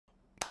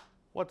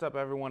What's up,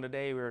 everyone?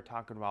 Today we are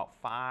talking about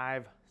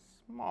 5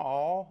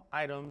 small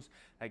items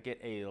that get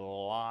a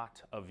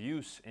lot of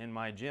use in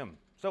my gym.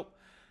 So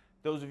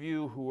those of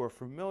you who are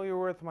familiar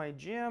with my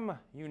gym,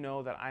 you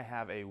know that I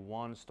have a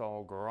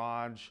 1-stall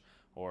garage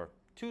or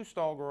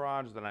 2-stall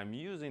garage that I'm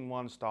using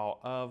 1 stall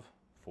of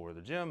for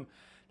the gym.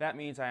 That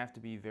means I have to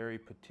be very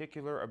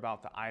particular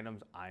about the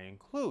items I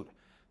include.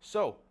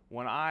 So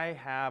when I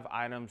have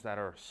items that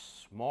are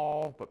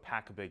small but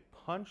pack a big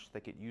punch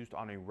that get used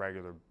on a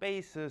regular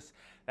basis,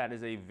 that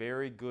is a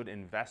very good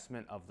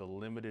investment of the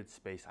limited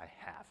space I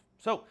have.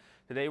 So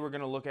today we're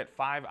going to look at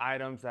 5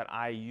 items that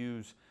I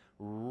use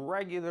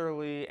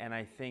regularly and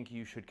I think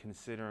you should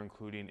consider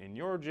including in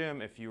your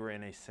gym if you are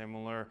in a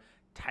similar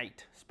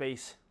tight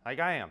space like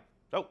I am.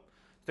 So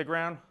stick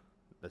around,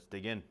 let's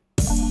dig in.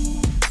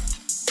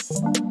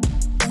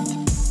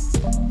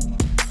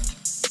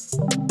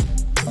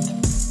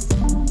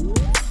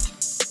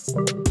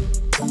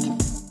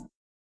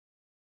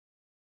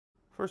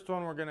 First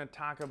one we're going to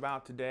talk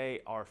about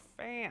today are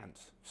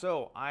fans.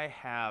 So I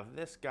have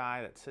this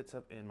guy that sits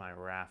up in my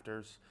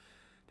rafters,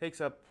 takes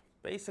up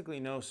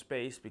basically no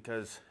space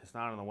because it's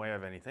not in the way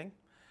of anything.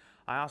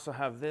 I also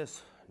have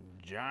this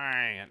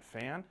giant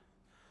fan,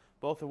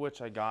 both of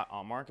which I got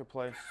on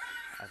Marketplace.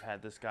 I've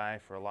had this guy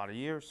for a lot of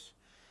years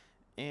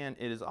and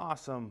it is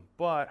awesome,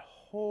 but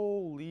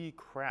holy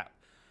crap,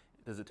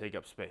 does it take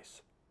up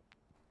space.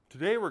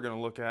 Today we're going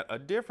to look at a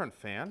different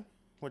fan,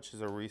 which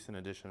is a recent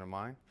addition of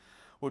mine,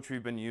 which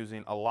we've been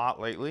using a lot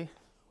lately,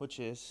 which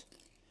is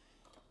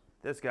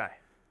this guy.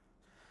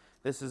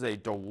 This is a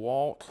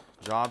DeWalt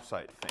job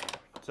site fan.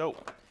 So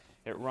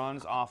it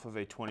runs off of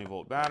a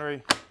 20-volt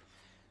battery,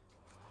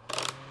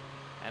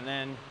 and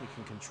then you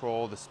can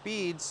control the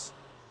speeds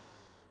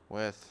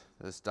with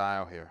this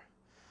dial here.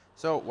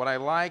 So what I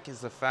like is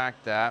the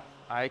fact that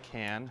I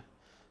can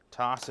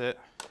toss it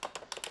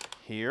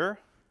here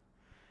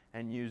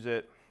and use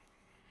it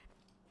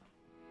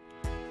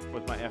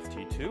with my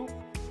FT2.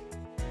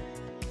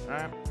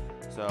 Alright,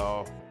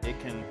 so it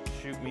can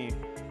shoot me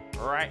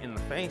right in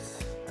the face,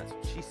 that's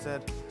what she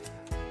said,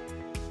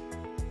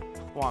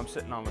 while I'm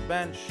sitting on the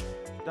bench,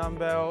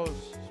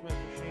 dumbbells, Smith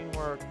machine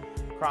work,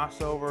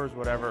 crossovers,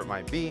 whatever it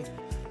might be.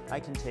 I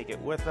can take it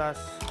with us,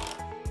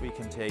 we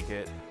can take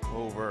it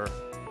over,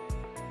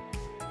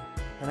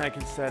 and I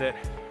can set it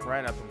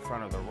right up in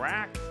front of the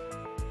rack.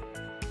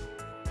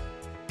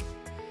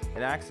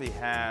 It actually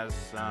has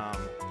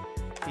some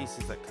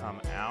pieces that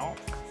come out,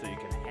 so you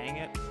can hang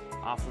it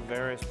off of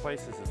various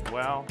places as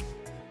well.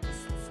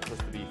 It's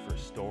supposed to be for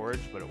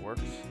storage, but it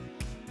works.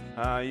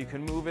 You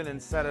can move it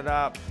and set it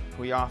up.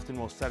 We often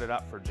will set it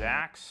up for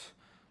Jax.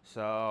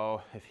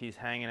 So if he's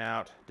hanging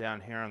out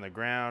down here on the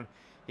ground,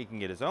 he can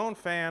get his own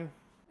fan,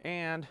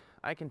 and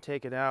I can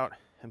take it out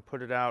and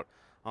put it out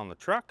on the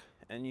truck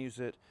and use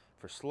it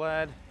for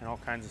sled and all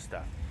kinds of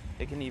stuff.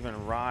 It can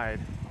even ride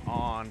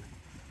on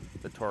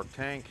the torque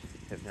tank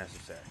if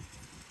necessary.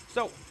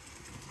 So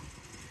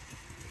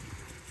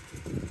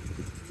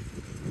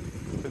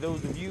for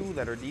those of you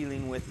that are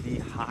dealing with the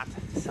hot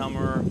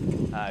summer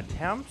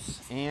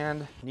temps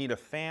and need a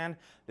fan,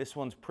 this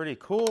one's pretty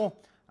cool.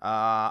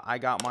 I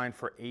got mine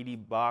for 80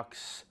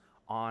 bucks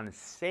on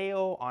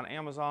sale on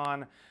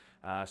Amazon.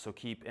 So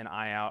keep an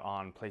eye out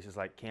on places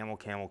like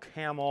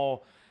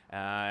Camel,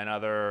 and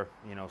other,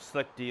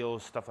 slick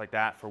deals, stuff like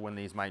that for when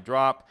these might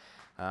drop.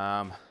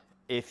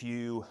 If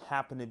you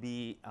happen to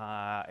be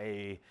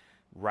a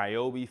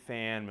Ryobi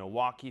fan,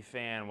 Milwaukee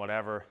fan,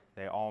 whatever,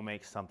 they all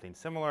make something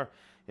similar.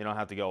 You don't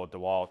have to go with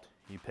DeWalt.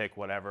 You pick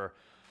whatever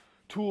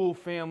tool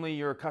family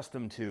you're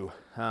accustomed to.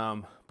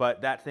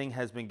 But that thing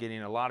has been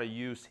getting a lot of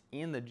use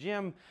in the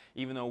gym,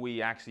 even though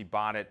we actually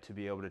bought it to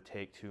be able to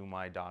take to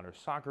my daughter's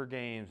soccer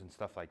games and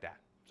stuff like that.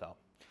 So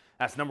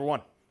that's number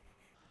 1.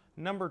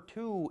 Number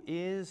 2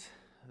 is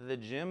the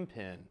gym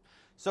pin.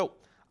 So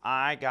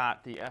I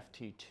got the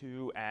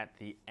FT2 at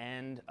the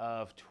end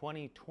of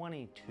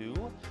 2022.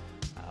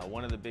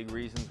 One of the big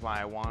reasons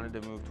why I wanted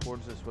to move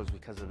towards this was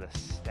because of the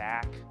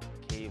stack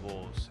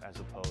cables as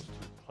opposed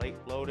to plate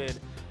loaded.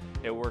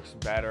 It works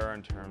better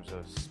in terms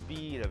of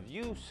speed of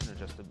use and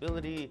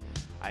adjustability.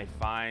 I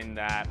find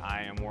that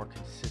I am more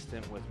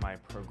consistent with my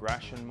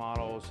progression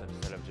models.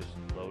 Instead of just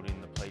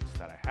loading the plates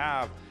that I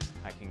have,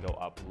 I can go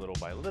up little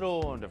by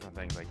little and different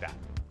things like that.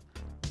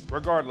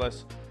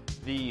 Regardless,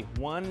 the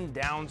one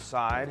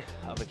downside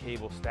of a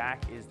cable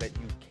stack is that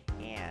you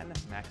can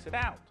max it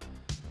out.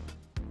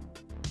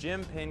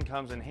 Gym pin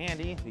comes in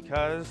handy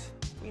because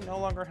we no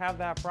longer have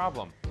that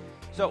problem.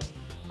 So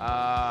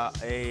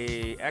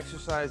a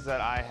exercise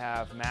that I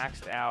have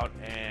maxed out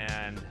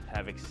and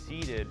have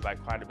exceeded by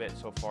quite a bit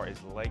so far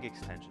is leg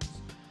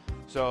extensions.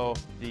 So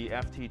the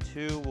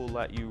FT2 will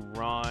let you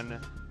run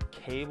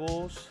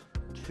cables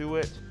to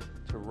it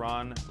to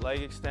run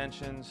leg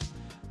extensions.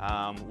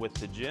 With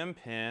the gym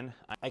pin,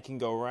 I can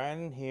go right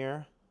in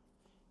here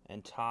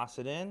and toss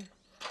it in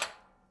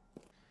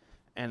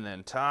and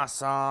then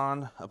toss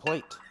on a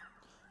plate.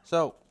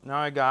 So now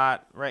I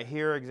got right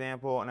here,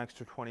 example, an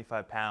extra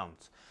 25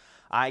 pounds.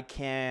 I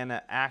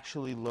can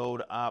actually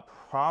load up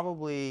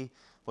probably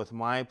with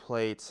my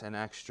plates an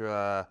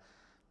extra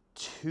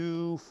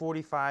 2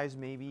 45s,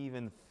 maybe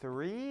even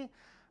 3.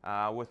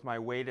 With my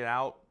weighted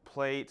out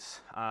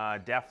plates,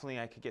 definitely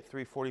I could get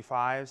 3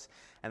 45s,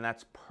 and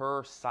that's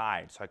per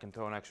side. So I can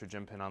throw an extra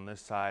gym pin on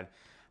this side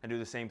and do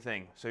the same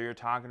thing. So you're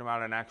talking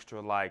about an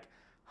extra like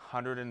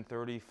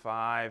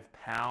 135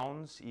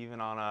 pounds, even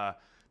on a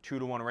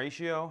 2-to-1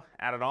 ratio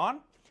added on.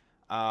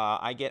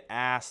 I get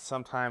asked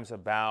sometimes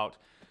about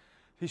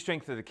the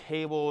strength of the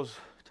cables.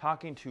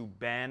 Talking to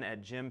Ben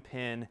at Gym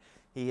Pin,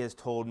 he has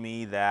told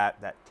me that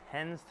that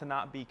tends to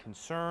not be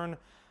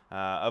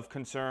of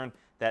concern,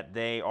 that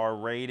they are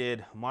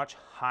rated much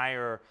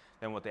higher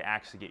than what they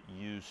actually get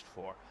used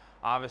for.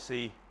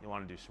 Obviously, you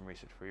want to do some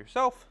research for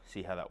yourself,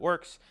 see how that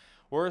works.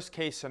 Worst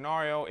case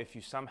scenario, if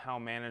you somehow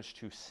manage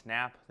to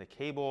snap the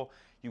cable,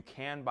 you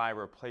can buy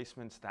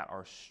replacements that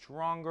are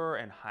stronger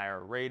and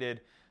higher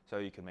rated, so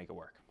you can make it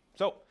work.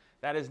 So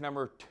that is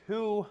number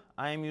 2.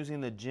 I am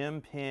using the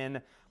Gym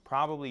Pin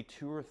probably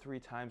 2 or 3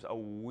 times a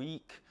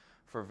week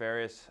for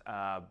various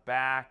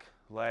back,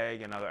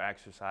 leg, and other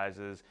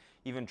exercises,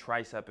 even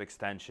tricep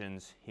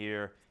extensions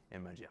here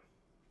in my gym.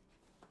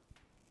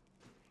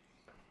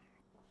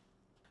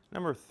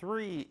 Number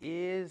 3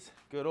 is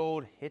good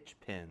old hitch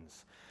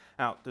pins.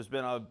 Now, there's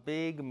been a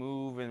big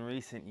move in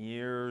recent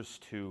years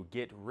to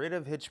get rid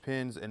of hitch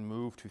pins and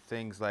move to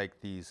things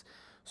like these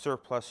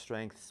surplus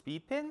strength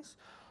speed pins,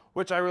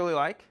 which I really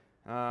like.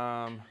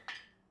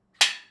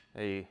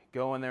 They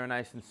go in there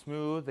nice and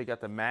smooth. They got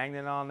the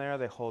magnet on there.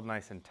 They hold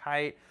nice and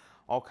tight.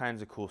 All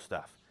kinds of cool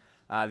stuff.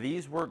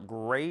 These work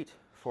great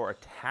for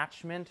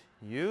attachment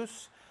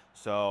use.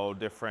 So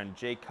different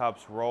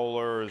J-cups,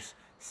 rollers,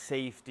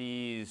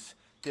 safeties,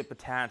 dip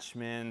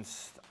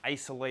attachments,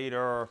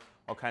 isolator,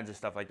 all kinds of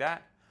stuff like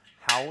that.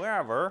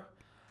 However,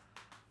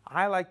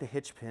 I like the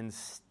hitch pins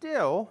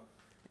still,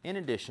 in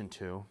addition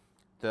to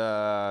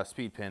the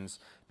speed pins,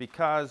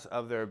 because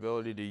of their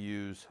ability to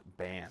use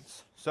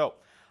bands. So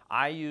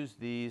I use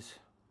these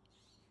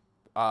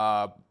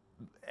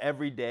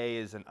every day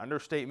is an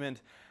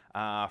understatement,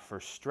 for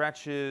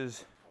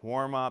stretches,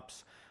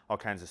 warm-ups, all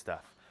kinds of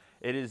stuff.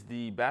 It is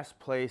the best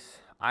place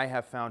I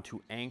have found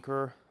to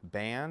anchor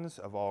bands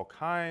of all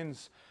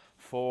kinds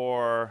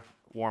for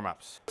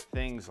warm-ups.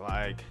 Things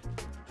like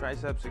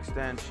triceps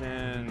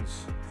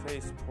extensions,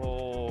 face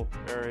pull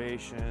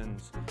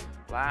variations,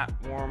 lat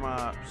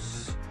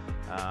warm-ups.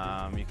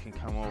 You can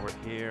come over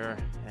here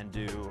and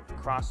do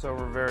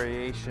crossover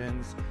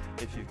variations.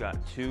 If you've got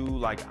 2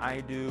 like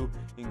I do,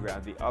 you can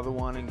grab the other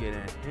one and get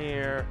in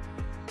here.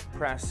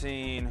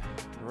 Pressing,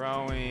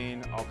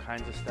 rowing, all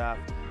kinds of stuff.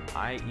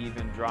 I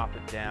even drop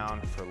it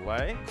down for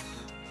legs.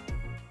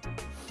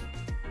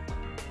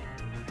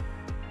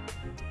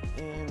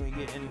 And we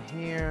get in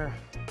here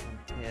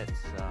and hit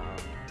some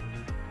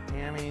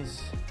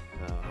hammies,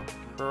 some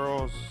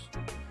curls,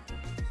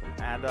 some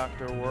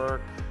adductor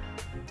work,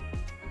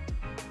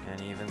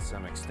 and even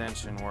some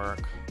extension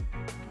work.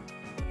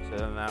 So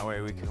then that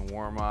way we can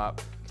warm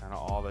up kind of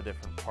all the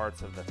different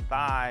parts of the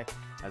thigh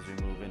as we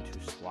move into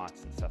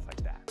squats and stuff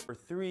like that. Number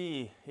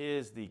 3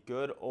 is the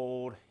good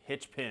old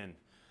hitch pin.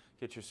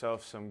 Get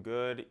yourself some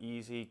good,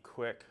 easy,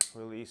 quick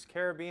release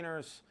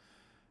carabiners,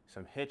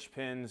 some hitch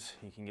pins.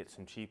 You can get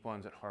some cheap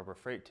ones at Harbor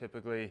Freight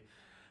typically,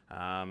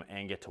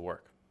 and get to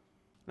work.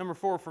 Number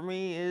 4 for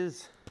me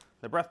is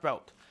the breath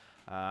belt.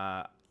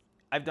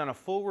 I've done a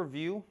full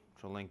review,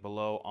 which I'll link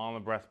below, on the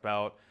breath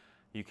belt.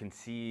 You can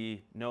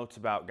see notes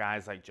about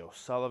guys like Joe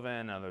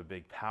Sullivan, other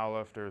big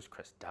powerlifters,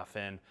 Chris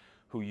Duffin,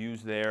 who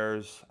use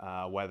theirs,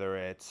 whether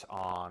it's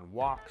on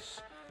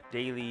walks,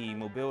 daily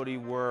mobility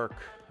work,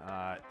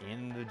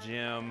 in the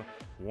gym,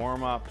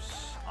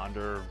 warm-ups,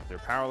 under their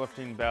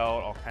powerlifting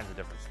belt, all kinds of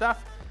different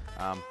stuff.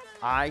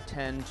 I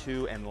tend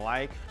to and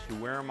like to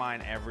wear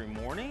mine every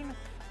morning.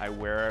 I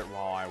wear it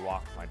while I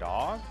walk my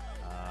dog.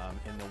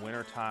 In the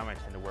wintertime, I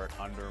tend to wear it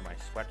under my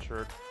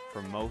sweatshirt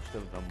for most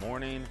of the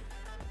morning.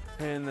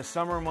 In the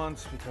summer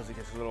months, because it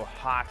gets a little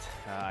hot,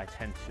 I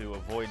tend to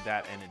avoid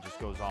that, and it just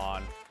goes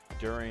on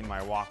during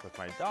my walk with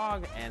my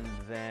dog, and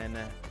then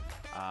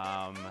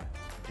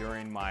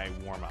during my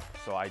warm-up.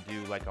 So I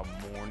do like a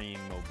morning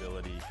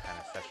mobility kind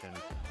of session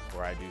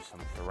where I do some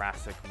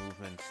thoracic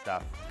movement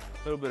stuff,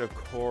 a little bit of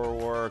core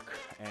work,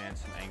 and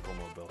some ankle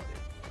mobility.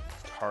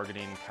 It's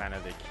targeting kind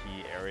of the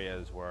key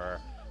areas where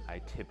I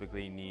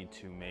typically need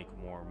to make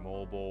more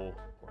mobile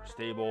or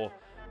stable,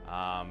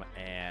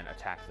 and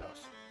attack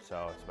those.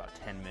 So it's about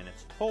 10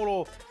 minutes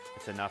total.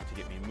 It's enough to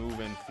get me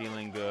moving,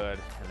 feeling good,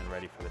 and then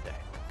ready for the day.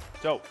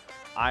 So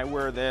I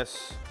wear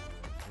this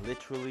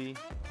literally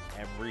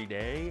every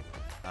day,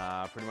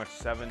 pretty much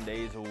 7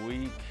 days a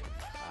week,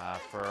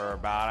 for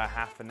about a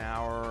half an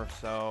hour or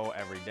so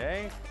every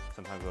day,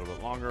 sometimes a little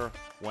bit longer.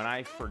 When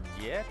I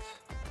forget,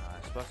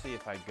 especially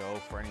if I go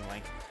for any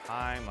length of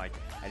time, like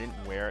I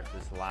didn't wear it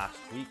this last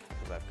week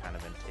because I've kind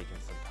of been taking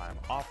some time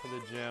off of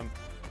the gym.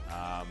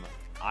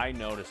 I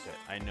notice it.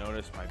 I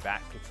notice my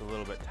back gets a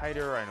little bit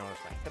tighter. I notice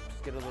my hips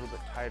get a little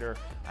bit tighter.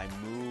 I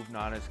move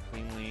not as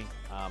cleanly.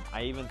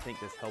 I even think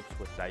this helps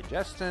with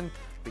digestion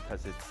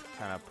because it's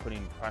kind of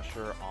putting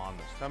pressure on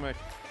the stomach.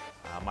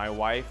 My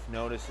wife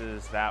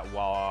notices that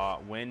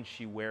when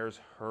she wears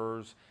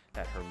hers,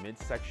 that her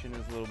midsection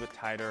is a little bit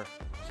tighter.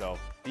 So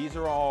these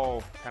are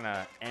all kind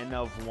of N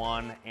of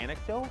one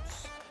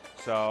anecdotes.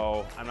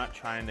 So I'm not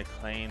trying to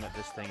claim that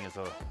this thing is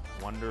a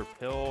wonder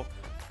pill.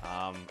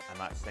 I'm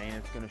not saying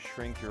it's gonna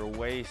shrink your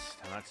waist.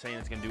 I'm not saying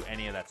it's gonna do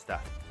any of that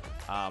stuff.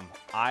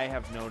 I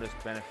have noticed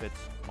benefits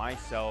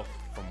myself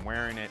from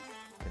wearing it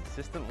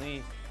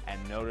consistently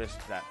and noticed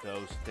that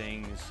those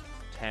things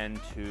tend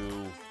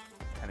to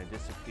kind of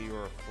disappear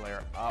or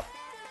flare up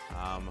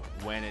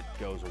when it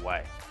goes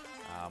away.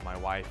 My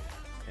wife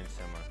in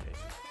similar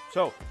cases.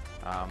 So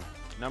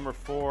number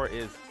 4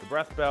 is the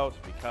breath belt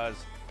because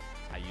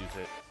I use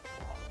it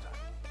all the time.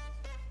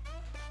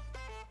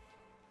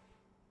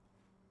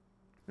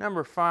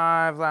 Number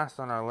 5, last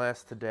on our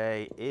list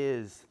today,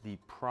 is the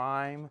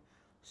Prime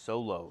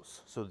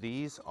Solos. So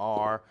these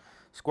are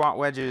squat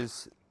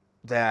wedges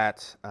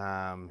that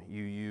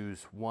you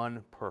use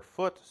 1 per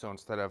foot. So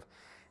instead of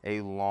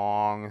a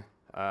long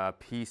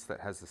piece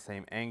that has the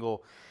same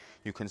angle,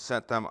 you can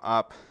set them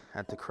up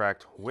at the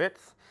correct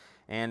width.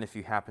 And if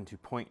you happen to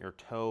point your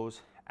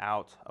toes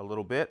out a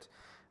little bit,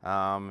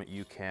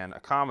 you can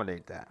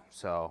accommodate that.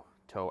 So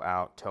toe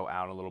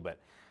out a little bit.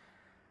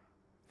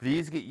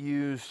 These get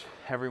used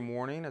every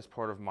morning as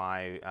part of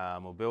my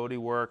mobility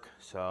work.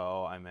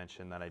 So I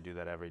mentioned that I do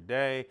that every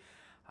day.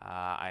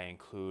 I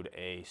include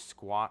a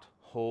squat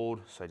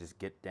hold. So I just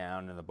get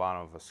down in the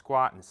bottom of a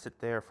squat and sit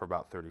there for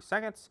about 30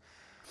 seconds.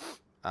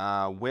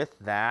 With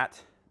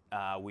that,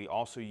 we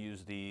also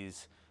use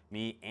these,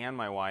 me and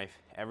my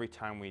wife, every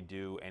time we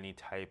do any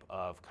type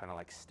of kind of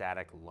like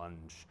static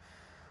lunge.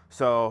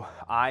 So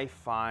I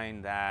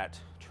find that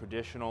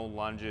traditional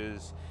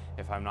lunges,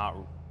 if I'm not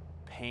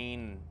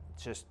paying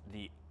just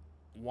the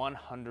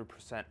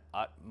 100%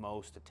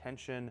 utmost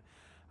attention,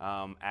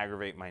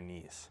 aggravate my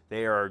knees.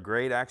 They are a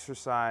great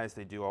exercise.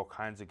 They do all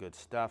kinds of good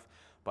stuff,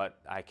 but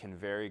I can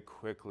very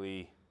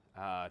quickly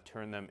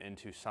turn them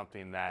into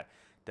something that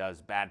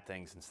does bad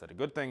things instead of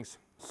good things.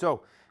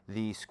 So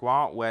the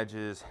squat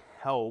wedges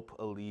help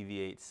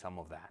alleviate some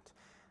of that,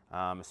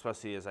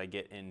 especially as I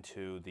get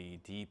into the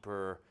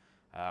deeper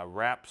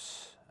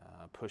reps,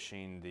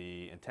 pushing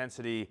the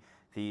intensity.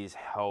 These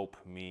help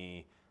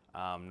me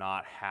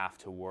not have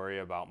to worry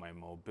about my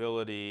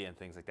mobility and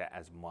things like that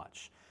as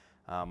much.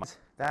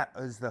 That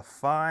is the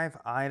 5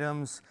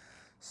 items,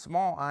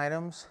 small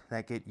items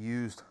that get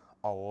used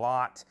a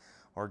lot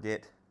or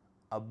get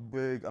a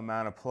big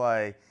amount of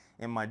play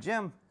in my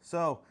gym.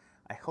 So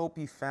I hope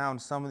you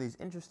found some of these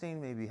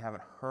interesting. Maybe you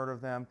haven't heard of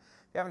them.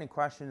 If you have any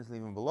questions,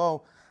 leave them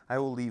below. I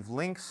will leave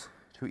links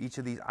to each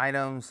of these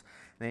items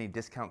and any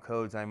discount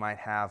codes I might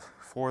have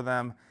for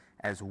them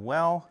as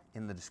well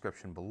in the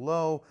description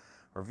below.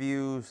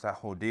 Reviews, that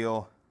whole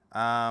deal.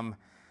 And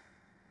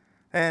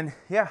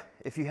yeah,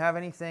 if you have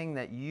anything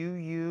that you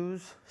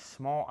use,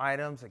 small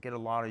items that get a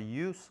lot of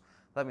use,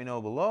 let me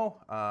know below.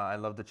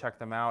 I'd love to check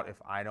them out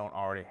if I don't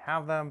already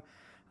have them,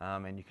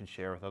 and you can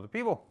share with other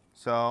people.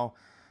 So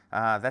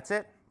that's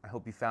it. I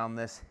hope you found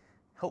this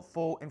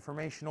helpful,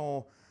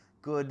 informational,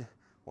 good,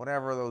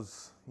 whatever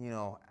those,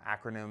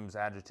 acronyms,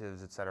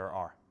 adjectives, etc.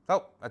 are.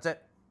 So that's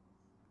it.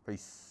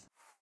 Peace.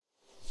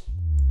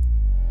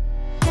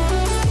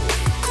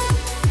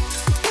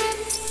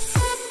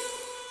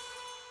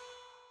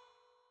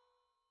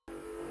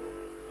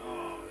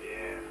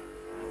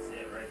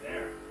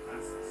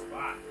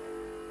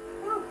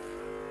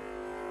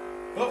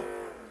 Oh,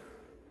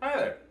 hi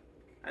there.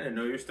 I didn't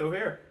know you were still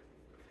here.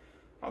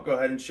 I'll go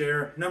ahead and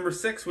share number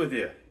 6 with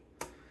you.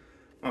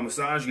 My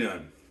massage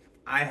gun.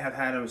 I have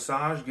had a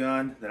massage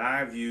gun that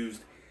I've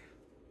used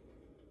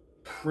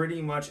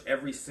pretty much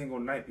every single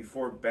night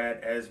before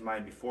bed as my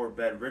before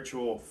bed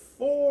ritual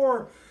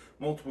for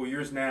multiple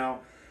years now.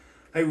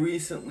 I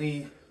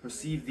recently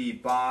received the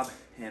Bob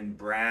and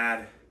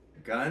Brad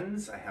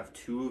guns. I have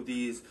 2 of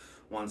these.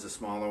 One's a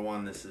smaller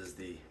one. This is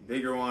the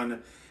bigger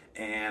one.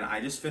 And I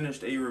just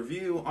finished a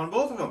review on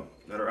both of them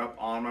that are up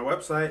on my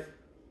website,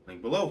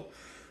 link below.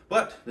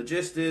 But the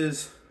gist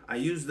is I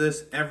use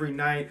this every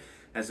night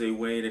as a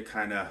way to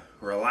kind of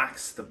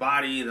relax the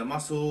body, the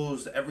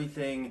muscles,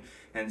 everything,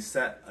 and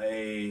set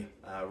a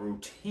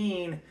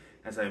routine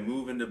as I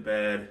move into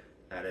bed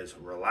that is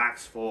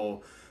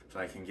relaxful so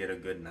I can get a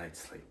good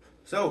night's sleep.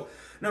 So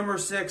number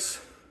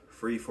 6,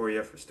 free for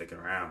you for sticking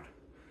around.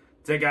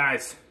 That's it,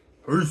 guys.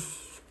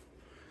 Peace.